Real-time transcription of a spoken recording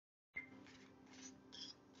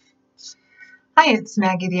Hi, it's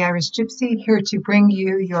Maggie the Irish Gypsy here to bring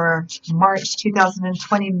you your March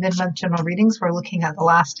 2020 mid-month general readings. We're looking at the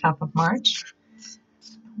last half of March.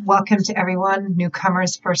 Welcome to everyone,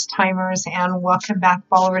 newcomers, first-timers, and welcome back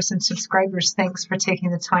followers and subscribers. Thanks for taking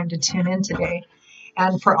the time to tune in today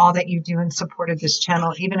and for all that you do in support of this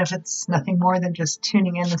channel. Even if it's nothing more than just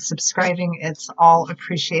tuning in and subscribing, it's all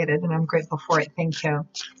appreciated and I'm grateful for it. Thank you.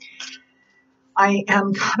 I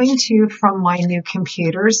am coming to you from my new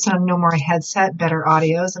computer, so no more headset, better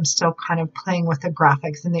audios. I'm still kind of playing with the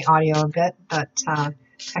graphics and the audio a bit, but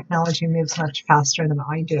technology moves much faster than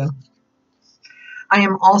I do. I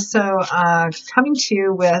am also coming to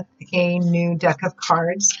you with a new deck of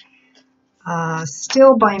cards,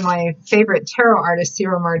 still by my favorite tarot artist,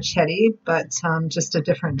 Ciro Marchetti, but just a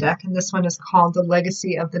different deck. And this one is called The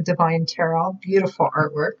Legacy of the Divine Tarot. Beautiful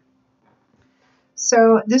artwork.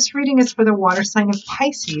 So this reading is for the water sign of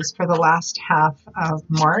Pisces for the last half of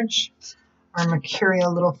March, our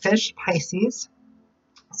mercurial little fish, Pisces.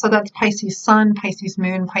 So that's Pisces sun, Pisces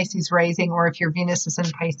moon, Pisces rising, or if your Venus is in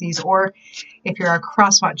Pisces, or if you're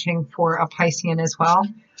cross-watching for a Piscean as well.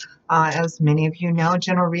 As many of you know,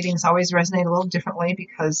 general readings always resonate a little differently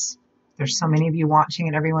because there's so many of you watching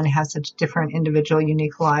and everyone has such different individual,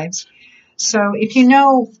 unique lives. So if you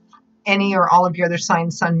know any or all of your other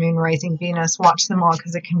signs, sun, moon, rising, Venus, watch them all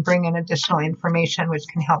because it can bring in additional information which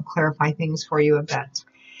can help clarify things for you a bit.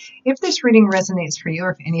 If this reading resonates for you,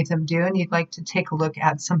 or if any of them do, and you'd like to take a look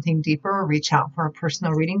at something deeper or reach out for a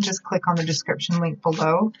personal reading, just click on the description link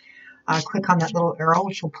below. Click on that little arrow,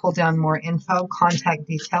 which will pull down more info, contact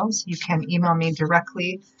details. You can email me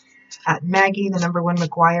directly at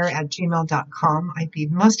Maggie1McGuire@gmail.com. I'd be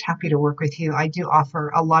most happy to work with you. I do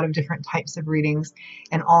offer a lot of different types of readings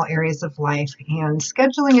in all areas of life, and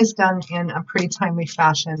scheduling is done in a pretty timely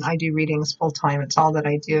fashion. I do readings full time. It's all that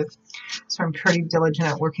I do. So I'm pretty diligent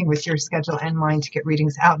at working with your schedule and mine to get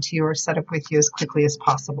readings out to you or set up with you as quickly as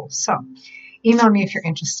possible. So email me if you're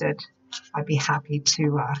interested. I'd be happy to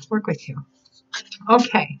work with you.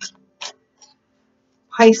 Okay.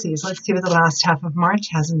 Pisces, let's see what the last half of March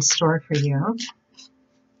has in store for you.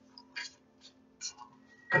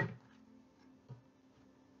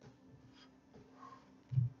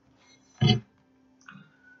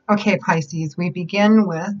 Okay, Pisces, we begin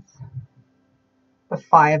with the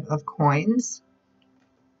Five of Coins,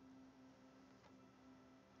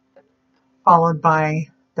 followed by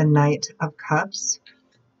the Knight of Cups,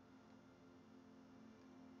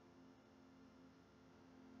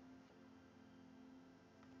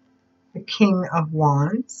 the King of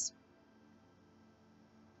Wands,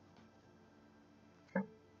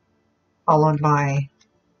 followed by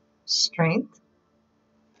Strength,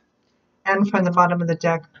 and from the bottom of the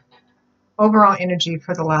deck, overall energy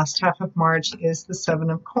for the last half of March is the Seven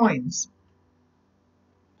of Coins.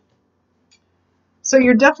 So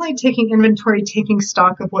you're definitely taking inventory, taking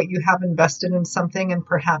stock of what you have invested in something, and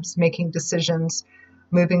perhaps making decisions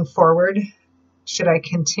moving forward. Should I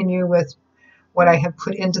continue with what I have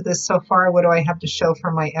put into this so far? What do I have to show for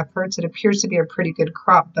my efforts? It appears to be a pretty good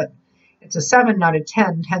crop, but it's a 7, not a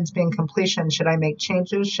 10. 10's being completion. Should I make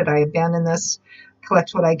changes? Should I abandon this,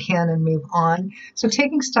 collect what I can, and move on? So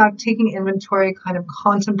taking stock, taking inventory, kind of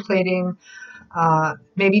contemplating,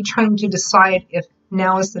 maybe trying to decide if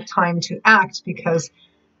now is the time to act, because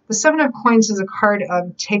the Seven of Coins is a card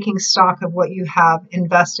of taking stock of what you have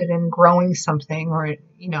invested in growing something, or,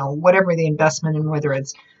 you know, whatever the investment in, whether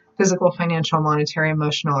it's physical, financial, monetary,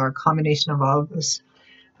 emotional, or a combination of all of those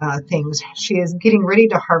things. She is getting ready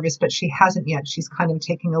to harvest, but she hasn't yet. She's kind of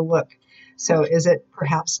taking a look. So is it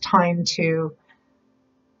perhaps time to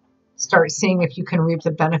start seeing if you can reap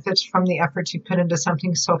the benefits from the efforts you put into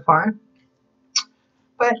something so far?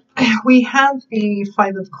 But we have the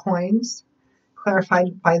Five of Coins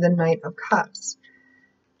clarified by the Knight of Cups.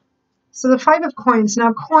 So the Five of Coins,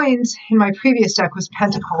 now coins in my previous deck was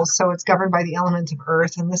Pentacles, so it's governed by the element of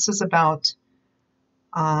Earth, and this is about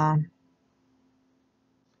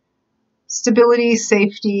stability,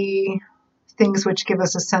 safety, things which give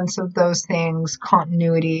us a sense of those things,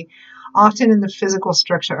 continuity, often in the physical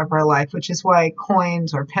structure of our life, which is why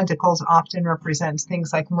coins or pentacles often represents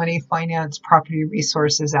things like money, finance, property,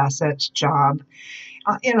 resources, assets, job.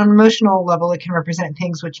 In an emotional level, it can represent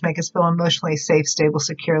things which make us feel emotionally safe, stable,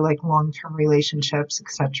 secure, like long-term relationships,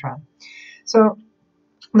 etc. So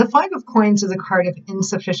the Five of Coins is a card of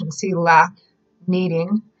insufficiency, lack,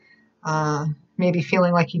 needing, maybe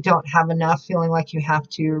feeling like you don't have enough, feeling like you have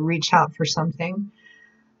to reach out for something.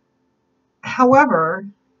 However,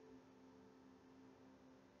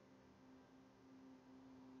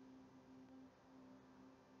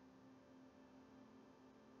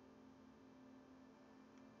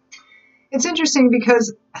 It's interesting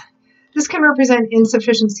because this can represent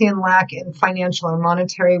insufficiency and lack in financial or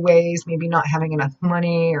monetary ways, maybe not having enough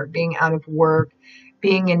money or being out of work,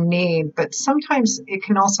 being in need. But sometimes it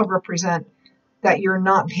can also represent that you're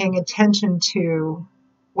not paying attention to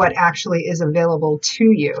what actually is available to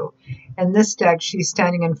you. In this deck, she's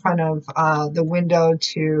standing in front of the window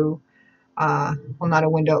to, well, not a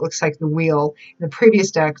window, it looks like the wheel. In the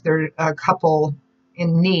previous deck, there's a couple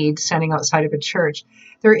in need standing outside of a church.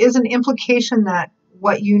 There is an implication that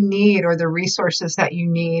what you need or the resources that you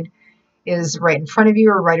need is right in front of you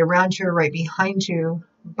or right around you or right behind you,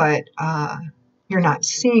 but you're not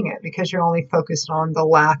seeing it because you're only focused on the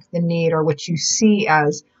lack, the need, or what you see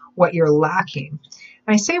as what you're lacking.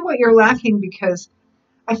 And I say what you're lacking because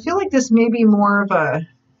I feel like this may be more of a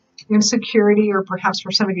insecurity, or perhaps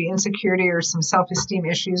for some of you insecurity or some self-esteem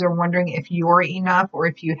issues, or wondering if you're enough or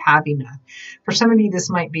if you have enough. For some of you, this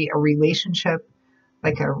might be a relationship,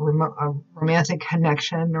 like a romantic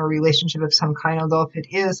connection or relationship of some kind. Although if it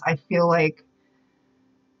is, I feel like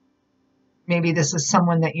maybe this is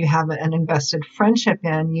someone that you have an invested friendship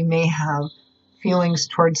in. You may have feelings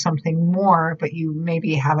towards something more, but you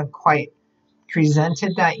maybe haven't quite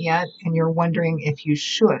presented that yet, and you're wondering if you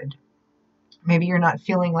should. Maybe you're not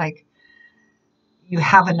feeling like you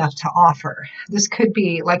have enough to offer. This could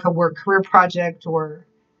be like a work career project, or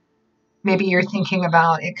maybe you're thinking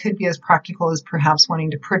about, it could be as practical as perhaps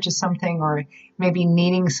wanting to purchase something or maybe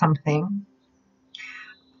needing something.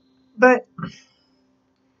 But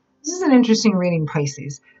this is an interesting reading,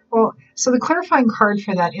 Pisces. Well, so the clarifying card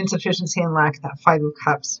for that insufficiency and lack, that Five of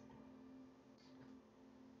Cups.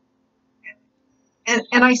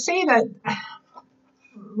 And I say that,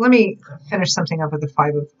 let me finish something up with the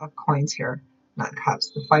Five of Coins here. Not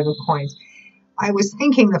cups, the Five of Coins. I was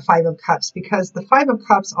thinking the Five of Cups because the Five of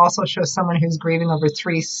Cups also shows someone who's grieving over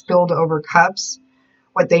 3 spilled over cups,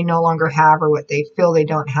 what they no longer have or what they feel they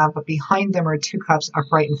don't have, but behind them are 2 cups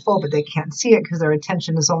upright and full, but they can't see it because their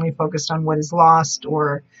attention is only focused on what is lost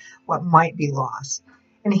or what might be lost.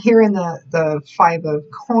 And here in the Five of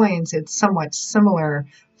Coins, it's somewhat similar,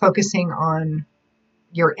 focusing on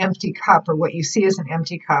your empty cup or what you see as an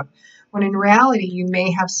empty cup, when in reality you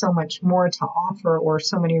may have so much more to offer or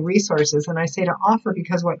so many resources. And I say to offer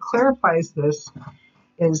because what clarifies this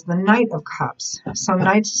is the Knight of Cups. So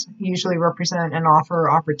Knights usually represent and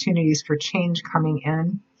offer opportunities for change coming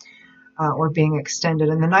in or being extended.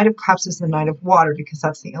 And the Knight of Cups is the Knight of Water because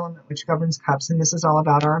that's the element which governs cups. And this is all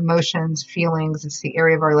about our emotions, feelings. It's the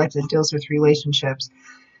area of our life that deals with relationships.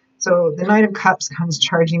 So the Knight of Cups comes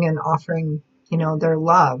charging in, offering, you know, their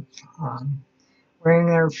love, wearing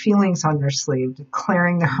their feelings on their sleeve,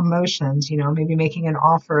 declaring their emotions, you know, maybe making an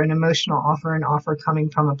offer, an emotional offer, an offer coming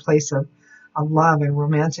from a place of love and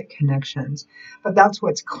romantic connections. But that's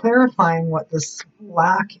what's clarifying what this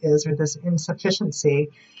lack is, or this insufficiency.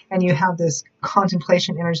 And you have this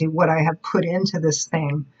contemplation energy, what I have put into this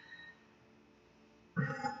thing.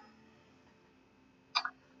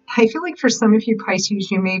 I feel like for some of you Pisces,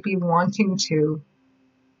 you may be wanting to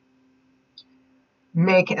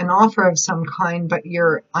make an offer of some kind, but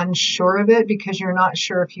you're unsure of it because you're not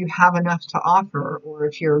sure if you have enough to offer or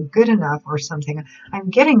if you're good enough or something. I'm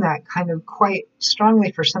getting that kind of quite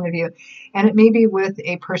strongly for some of you. And it may be with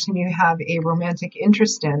a person you have a romantic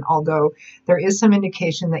interest in, although there is some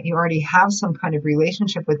indication that you already have some kind of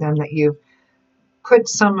relationship with them that you've put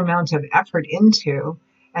some amount of effort into,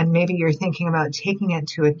 and maybe you're thinking about taking it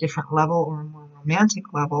to a different level or a more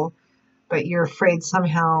romantic level. But you're afraid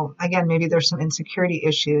somehow, again, maybe there's some insecurity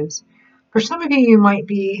issues. For some of you, you might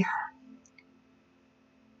be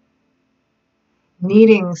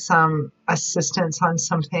needing some assistance on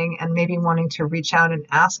something and maybe wanting to reach out and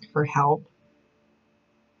ask for help.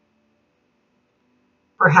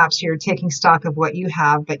 Perhaps you're taking stock of what you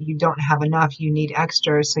have, but you don't have enough. You need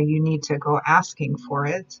extra, so you need to go asking for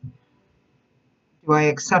it. Do I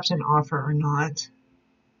accept an offer or not?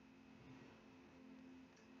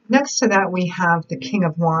 Next to that, we have the King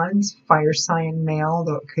of Wands, fire sign male,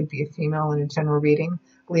 though it could be a female in a general reading.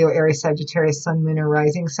 Leo, Aries, Sagittarius, Sun, Moon, or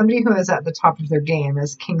Rising. Somebody who is at the top of their game,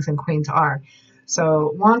 as kings and queens are.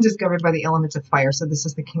 So Wands is governed by the elements of fire, so this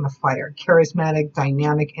is the King of Fire. Charismatic,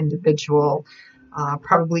 dynamic individual,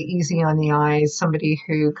 probably easy on the eyes, somebody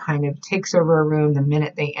who kind of takes over a room the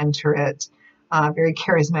minute they enter it. Very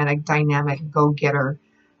charismatic, dynamic, go-getter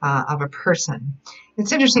of a person.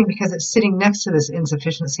 It's interesting because it's sitting next to this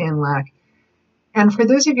insufficiency and lack. And for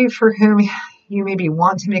those of you for whom you maybe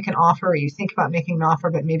want to make an offer, or you think about making an offer,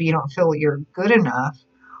 but maybe you don't feel you're good enough,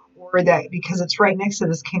 or that because it's right next to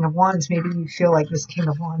this King of Wands, maybe you feel like this King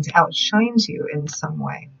of Wands outshines you in some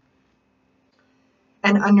way.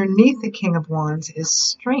 And underneath the King of Wands is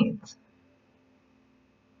strength.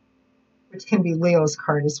 which can be Leo's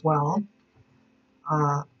card as well.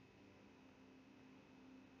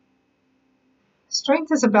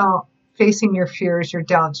 Strength is about facing your fears, your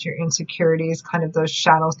doubts, your insecurities, kind of those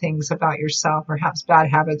shadow things about yourself, perhaps bad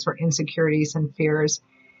habits or insecurities and fears.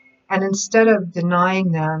 And instead of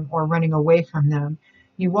denying them or running away from them,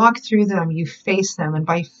 you walk through them, you face them, and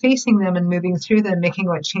by facing them and moving through them, making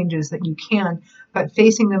what changes that you can, but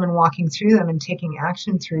facing them and walking through them and taking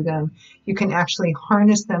action through them, you can actually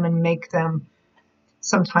harness them and make them.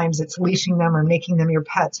 Sometimes it's leashing them or making them your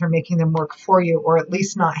pets or making them work for you, or at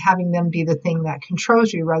least not having them be the thing that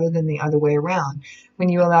controls you rather than the other way around. When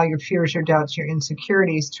you allow your fears, your doubts, your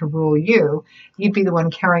insecurities to rule you, you'd be the one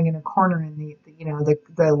carrying in a corner, and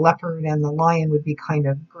the leopard and the lion would be kind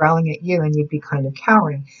of growling at you and you'd be kind of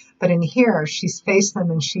cowering. But in here, she's faced them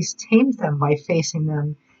and she's tamed them by facing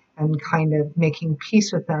them and kind of making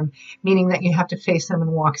peace with them, meaning that you have to face them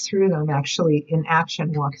and walk through them, actually in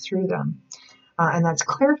action, walk through them. And that's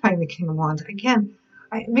clarifying the King of Wands. Again,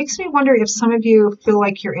 it makes me wonder if some of you feel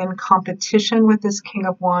like you're in competition with this King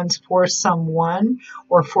of Wands for someone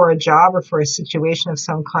or for a job or for a situation of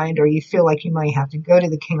some kind, or you feel like you might have to go to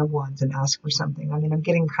the King of Wands and ask for something. I mean, I'm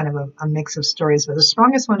getting kind of a mix of stories, but the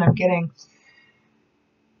strongest one I'm getting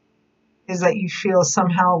is that you feel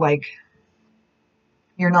somehow like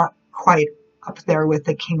you're not quite up there with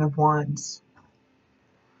the King of Wands.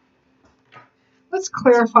 Let's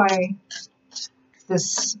clarify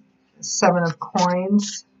this Seven of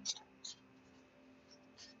Coins,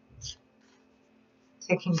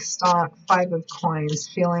 taking stock, Five of Coins,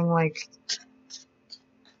 feeling like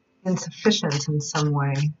insufficient in some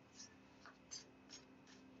way.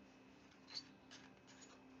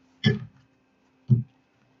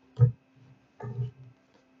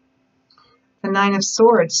 The Nine of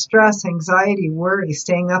Swords, stress, anxiety, worry,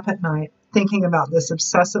 staying up at night, thinking about this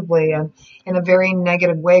obsessively and in a very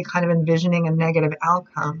negative way, kind of envisioning a negative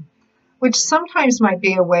outcome, which sometimes might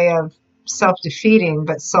be a way of self-defeating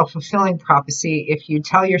but self-fulfilling prophecy. If you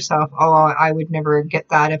tell yourself, oh, I would never get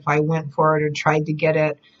that if I went for it or tried to get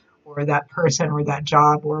it, or that person or that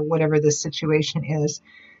job or whatever the situation is.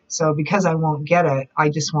 So because I won't get it, I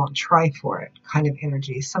just won't try for it kind of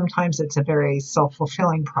energy. Sometimes it's a very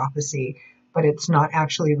self-fulfilling prophecy, but it's not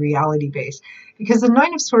actually reality-based. Because the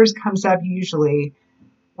Nine of Swords comes up usually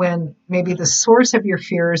when maybe the source of your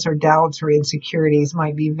fears or doubts or insecurities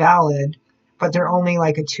might be valid, but they're only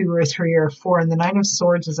like a 2 or a 3 or a 4. And the Nine of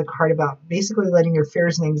Swords is a card about basically letting your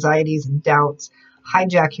fears and anxieties and doubts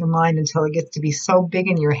hijack your mind until it gets to be so big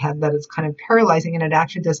in your head that it's kind of paralyzing and it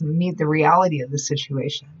actually doesn't meet the reality of the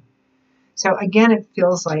situation. So again, it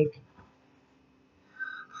feels like,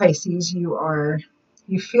 Pisces,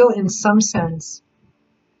 you feel in some sense,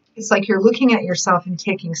 it's like you're looking at yourself and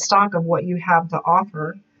taking stock of what you have to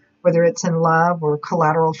offer, whether it's in love or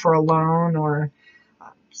collateral for a loan or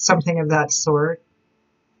something of that sort.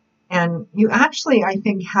 And you actually, I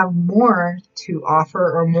think, have more to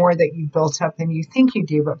offer or more that you've built up than you think you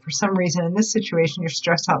do. But for some reason in this situation, you're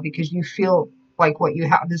stressed out because you feel like what you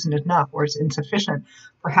have isn't enough or it's insufficient,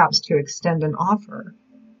 perhaps to extend an offer.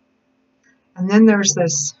 And then there's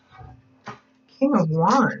this King of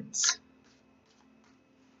Wands,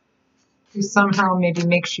 who somehow maybe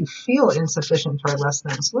makes you feel insufficient or less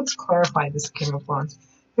than. So let's clarify this King of Wands.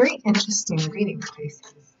 Very interesting reading,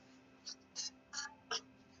 Pisces.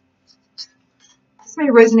 This may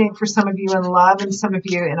resonate for some of you in love and some of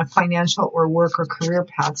you in a financial or work or career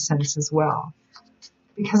path sense as well.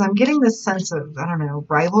 Because I'm getting this sense of, I don't know,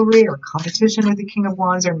 rivalry or competition with the King of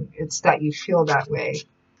Wands, or it's that you feel that way.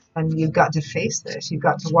 And you've got to face this. You've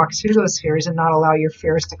got to walk through those fears and not allow your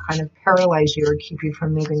fears to kind of paralyze you or keep you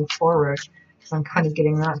from moving forward. So I'm kind of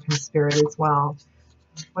getting that from Spirit as well.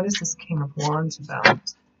 What is this King of Wands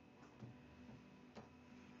about?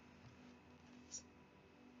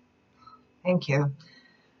 Thank you.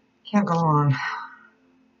 Can't go on.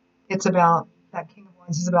 It's about, that King of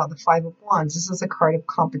Wands is about the Five of Wands. This is a card of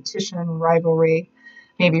competition, rivalry,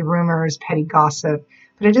 maybe rumors, petty gossip.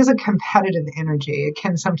 But it is a competitive energy. It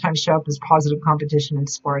can sometimes show up as positive competition in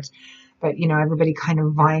sports. But, you know, everybody kind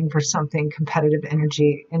of vying for something, competitive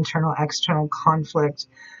energy, internal, external conflict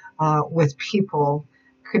with people.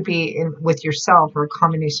 Could be with yourself or a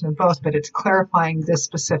combination of both. But it's clarifying this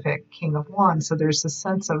specific King of Wands. So there's a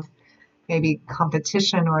sense of maybe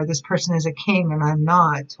competition, or this person is a king and I'm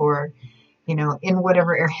not, or, you know, in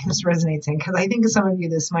whatever area this resonates in. Because I think some of you,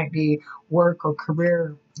 this might be work or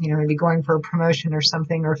career, you know, maybe going for a promotion or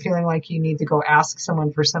something, or feeling like you need to go ask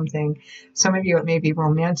someone for something. Some of you, it may be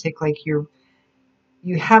romantic, like you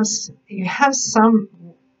have some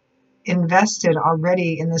invested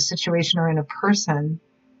already in the situation or in a person,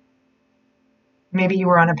 Maybe you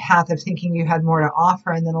were on a path of thinking you had more to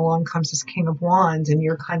offer, and then along comes this King of Wands, and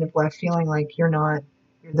you're kind of left feeling like you're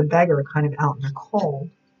the beggar kind of out in the cold.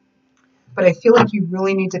 But I feel like you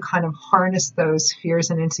really need to kind of harness those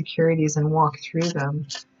fears and insecurities and walk through them.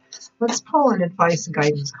 Let's pull an advice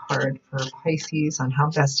guidance card for Pisces on how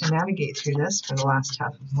best to navigate through this for the last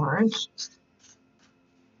half of March.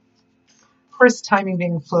 Of course, timing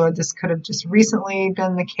being fluid, this could have just recently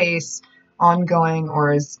been the case, ongoing,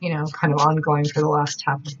 or is, kind of ongoing for the last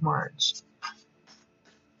half of March.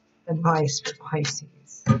 Advice for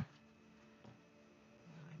Pisces. I feel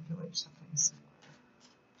like something similar.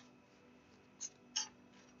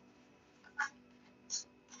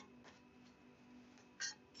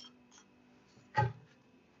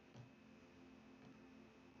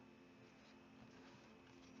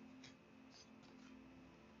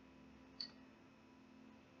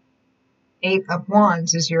 Eight of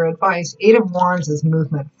Wands is your advice. Eight of Wands is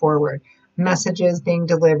movement forward. Messages being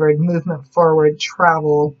delivered, movement forward,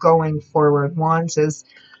 travel, going forward. Wands is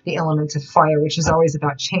the element of fire, which is always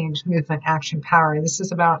about change, movement, action, power. And this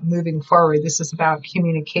is about moving forward. This is about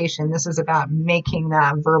communication. This is about making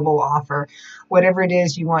that verbal offer. Whatever it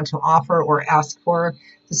is you want to offer or ask for,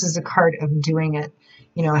 this is a card of doing it.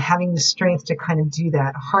 Having the strength to kind of do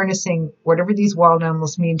that, harnessing whatever these wild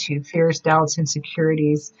animals mean to you, fears, doubts,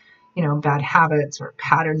 insecurities, bad habits or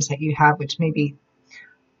patterns that you have, which maybe,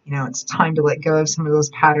 it's time to let go of some of those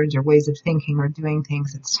patterns or ways of thinking or doing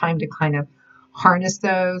things. It's time to kind of harness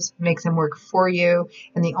those, make them work for you.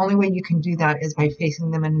 And the only way you can do that is by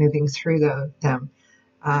facing them and moving through them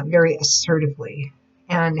very assertively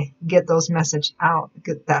and get that message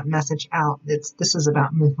out. This is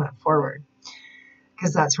about movement forward,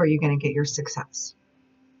 because that's where you're going to get your success.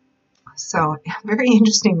 So very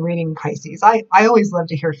interesting reading, Pisces. I always love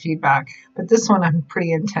to hear feedback, but this one I'm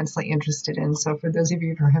pretty intensely interested in. So for those of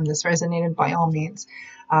you for whom this resonated, by all means,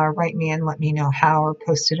 write me and let me know how, or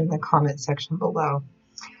post it in the comment section below.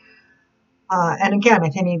 And again,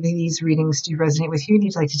 if any of these readings do resonate with you and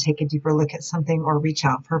you'd like to take a deeper look at something or reach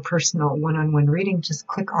out for a personal one-on-one reading, just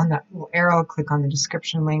click on that little arrow, click on the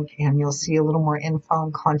description link, and you'll see a little more info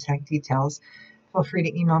and contact details. Feel free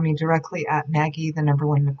to email me directly at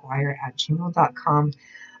maggie1mcguire@gmail.com.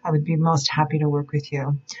 I would be most happy to work with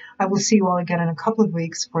you. I will see you all again in a couple of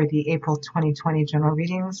weeks for the April 2020 general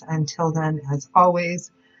readings. Until then, as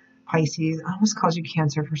always, Pisces, I almost called you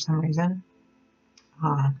Cancer for some reason.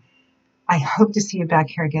 I hope to see you back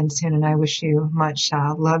here again soon, and I wish you much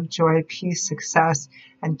love, joy, peace, success,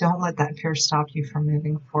 and don't let that fear stop you from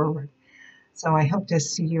moving forward. So I hope to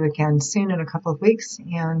see you again soon in a couple of weeks,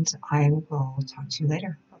 and I will talk to you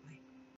later.